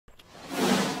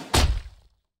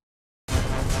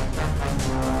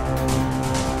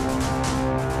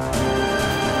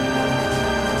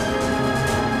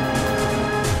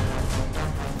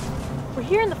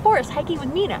forest hiking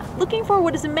with Mina, looking for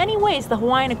what is in many ways the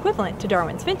Hawaiian equivalent to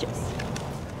Darwin's finches.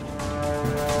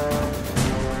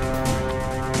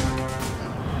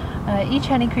 Each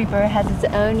honeycreeper has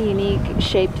its own unique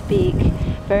shaped beak,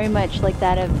 very much like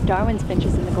that of Darwin's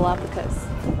finches in the Galapagos.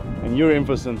 And you're in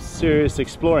for some serious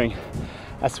exploring,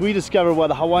 as we discover why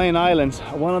the Hawaiian Islands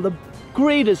are one of the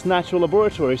greatest natural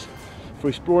laboratories for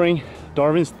exploring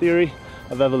Darwin's theory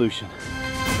of evolution.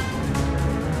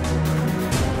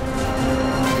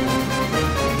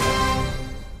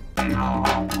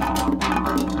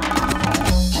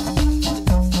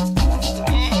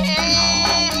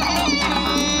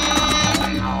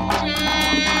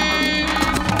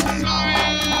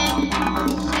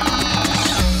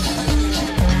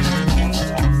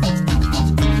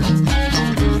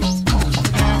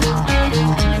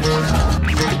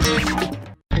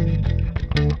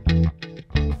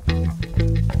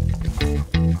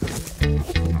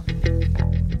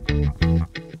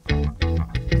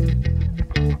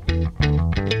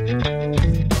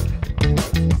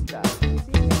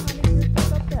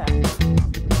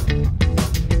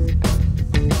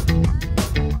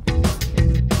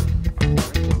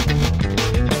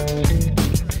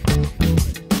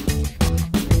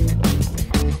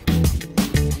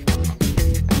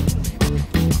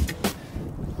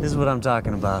 This is what I'm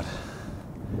talking about.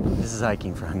 This is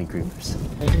hiking for honeycreepers.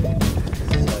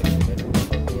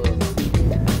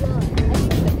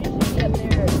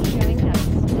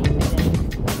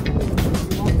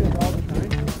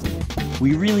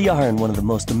 We really are in one of the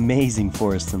most amazing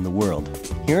forests in the world.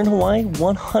 Here in Hawaii,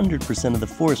 100% of the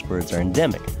forest birds are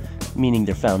endemic, meaning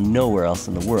they're found nowhere else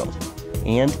in the world.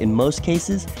 And in most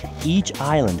cases, each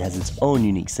island has its own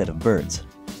unique set of birds.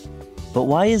 But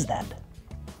why is that?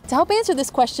 To help answer this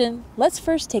question, let's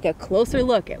first take a closer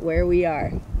look at where we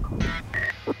are.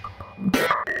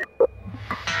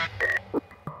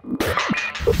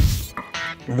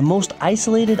 The most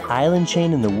isolated island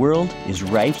chain in the world is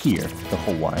right here, the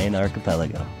Hawaiian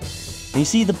archipelago. And you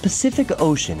see, the Pacific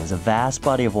Ocean is a vast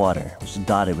body of water, which is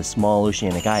dotted with small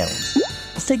oceanic islands.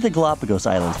 Let's take the Galapagos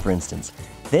Islands, for instance.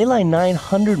 They lie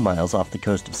 900 miles off the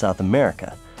coast of South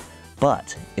America,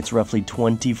 but it's roughly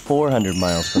 2,400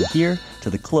 miles from here to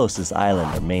the closest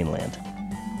island or mainland.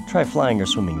 Try flying or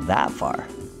swimming that far.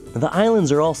 The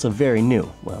islands are also very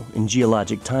new, well, in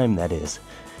geologic time that is.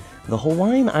 The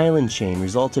Hawaiian island chain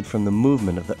resulted from the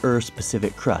movement of the Earth's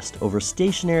Pacific crust over a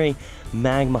stationary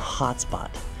magma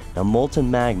hotspot. Now, molten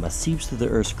magma seeps through the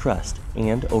Earth's crust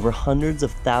and, over hundreds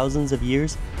of thousands of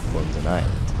years, forms an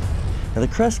island. Now, the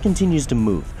crust continues to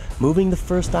move, moving the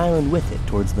first island with it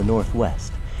towards the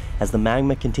northwest. As the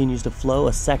magma continues to flow,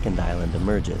 a second island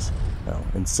emerges,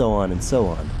 and so on and so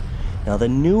on. Now, the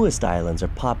newest islands are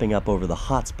popping up over the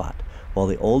hotspot, while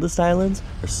the oldest islands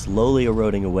are slowly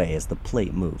eroding away as the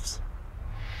plate moves.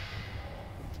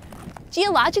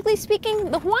 Geologically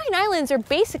speaking, the Hawaiian Islands are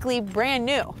basically brand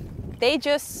new. They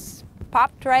just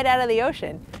popped right out of the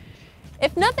ocean.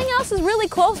 If nothing else is really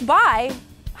close by,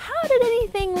 how did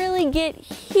anything really get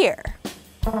here?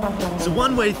 So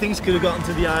one way things could have gotten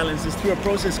to the islands is through a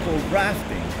process called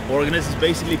rafting. Organisms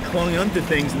basically clung onto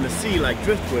things in the sea like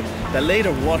driftwood that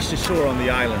later washed ashore on the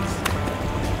islands.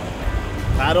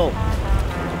 Paddle.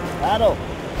 Paddle.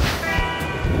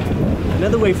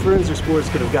 Another way ferns or spores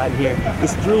could have gotten here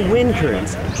is through wind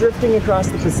currents, drifting across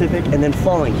the Pacific and then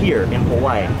falling here in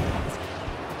Hawaii.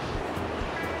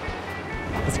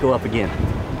 Let's go up again.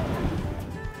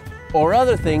 Or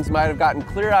other things might have gotten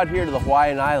clear out here to the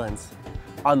Hawaiian Islands,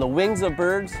 on the wings of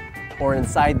birds or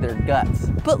inside their guts.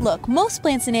 But look, most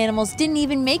plants and animals didn't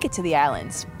even make it to the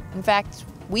islands. In fact,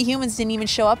 we humans didn't even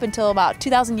show up until about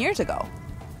 2,000 years ago.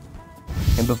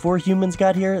 And before humans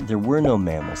got here, there were no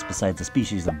mammals besides the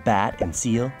species of bat and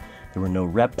seal. There were no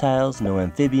reptiles, no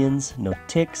amphibians, no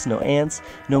ticks, no ants,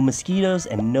 no mosquitoes,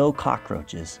 and no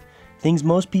cockroaches. Things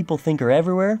most people think are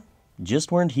everywhere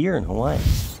just weren't here in Hawaii.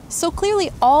 So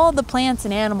clearly all the plants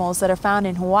and animals that are found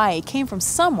in Hawaii came from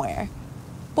somewhere.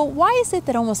 But why is it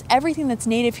that almost everything that's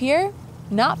native here,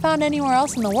 not found anywhere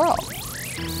else in the world?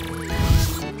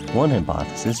 One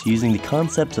hypothesis, using the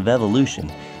concepts of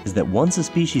evolution, is that once a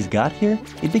species got here,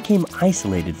 it became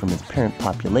isolated from its parent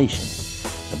population.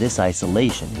 Now, this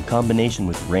isolation, in combination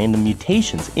with random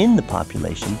mutations in the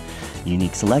population,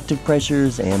 unique selective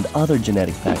pressures, and other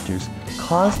genetic factors,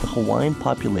 caused the Hawaiian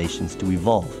populations to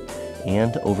evolve,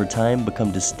 and over time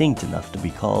become distinct enough to be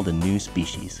called a new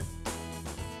species.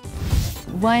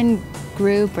 One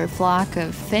group or flock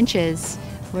of finches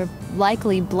were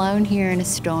likely blown here in a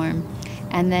storm,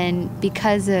 and then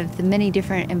because of the many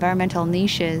different environmental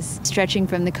niches stretching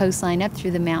from the coastline up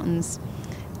through the mountains,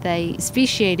 they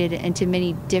speciated into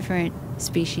many different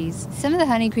species. Some of the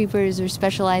honeycreepers are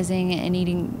specializing in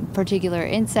eating particular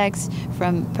insects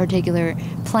from particular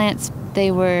plants.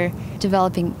 They were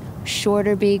developing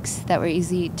shorter beaks that were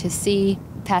easy to see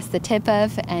past the tip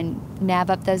of and nab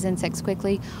up those insects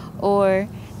quickly, or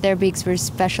their beaks were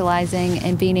specializing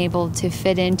in being able to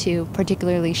fit into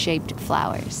particularly shaped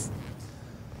flowers.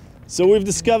 So we've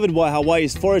discovered why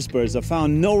Hawaii's forest birds are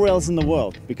found nowhere else in the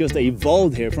world, because they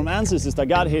evolved here from ancestors that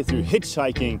got here through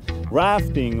hitchhiking,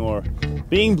 rafting, or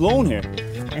being blown here.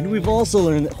 And we've also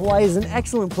learned that Hawaii is an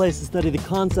excellent place to study the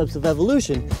concepts of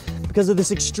evolution because of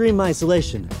this extreme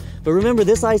isolation. But remember,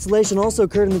 this isolation also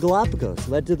occurred in the Galapagos,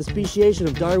 led to the speciation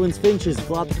of Darwin's finches and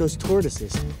Galapagos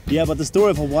tortoises. Yeah, but the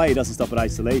story of Hawaii doesn't stop at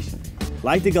isolation.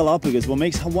 Like the Galapagos, what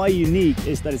makes Hawaii unique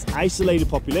is that its isolated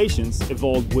populations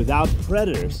evolved without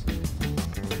predators.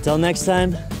 Till next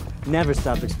time, never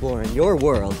stop exploring your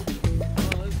world.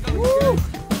 Woo!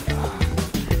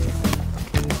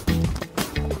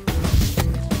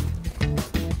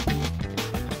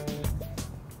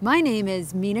 My name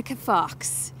is Minika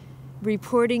Fox,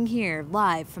 reporting here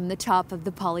live from the top of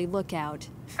the Pali Lookout.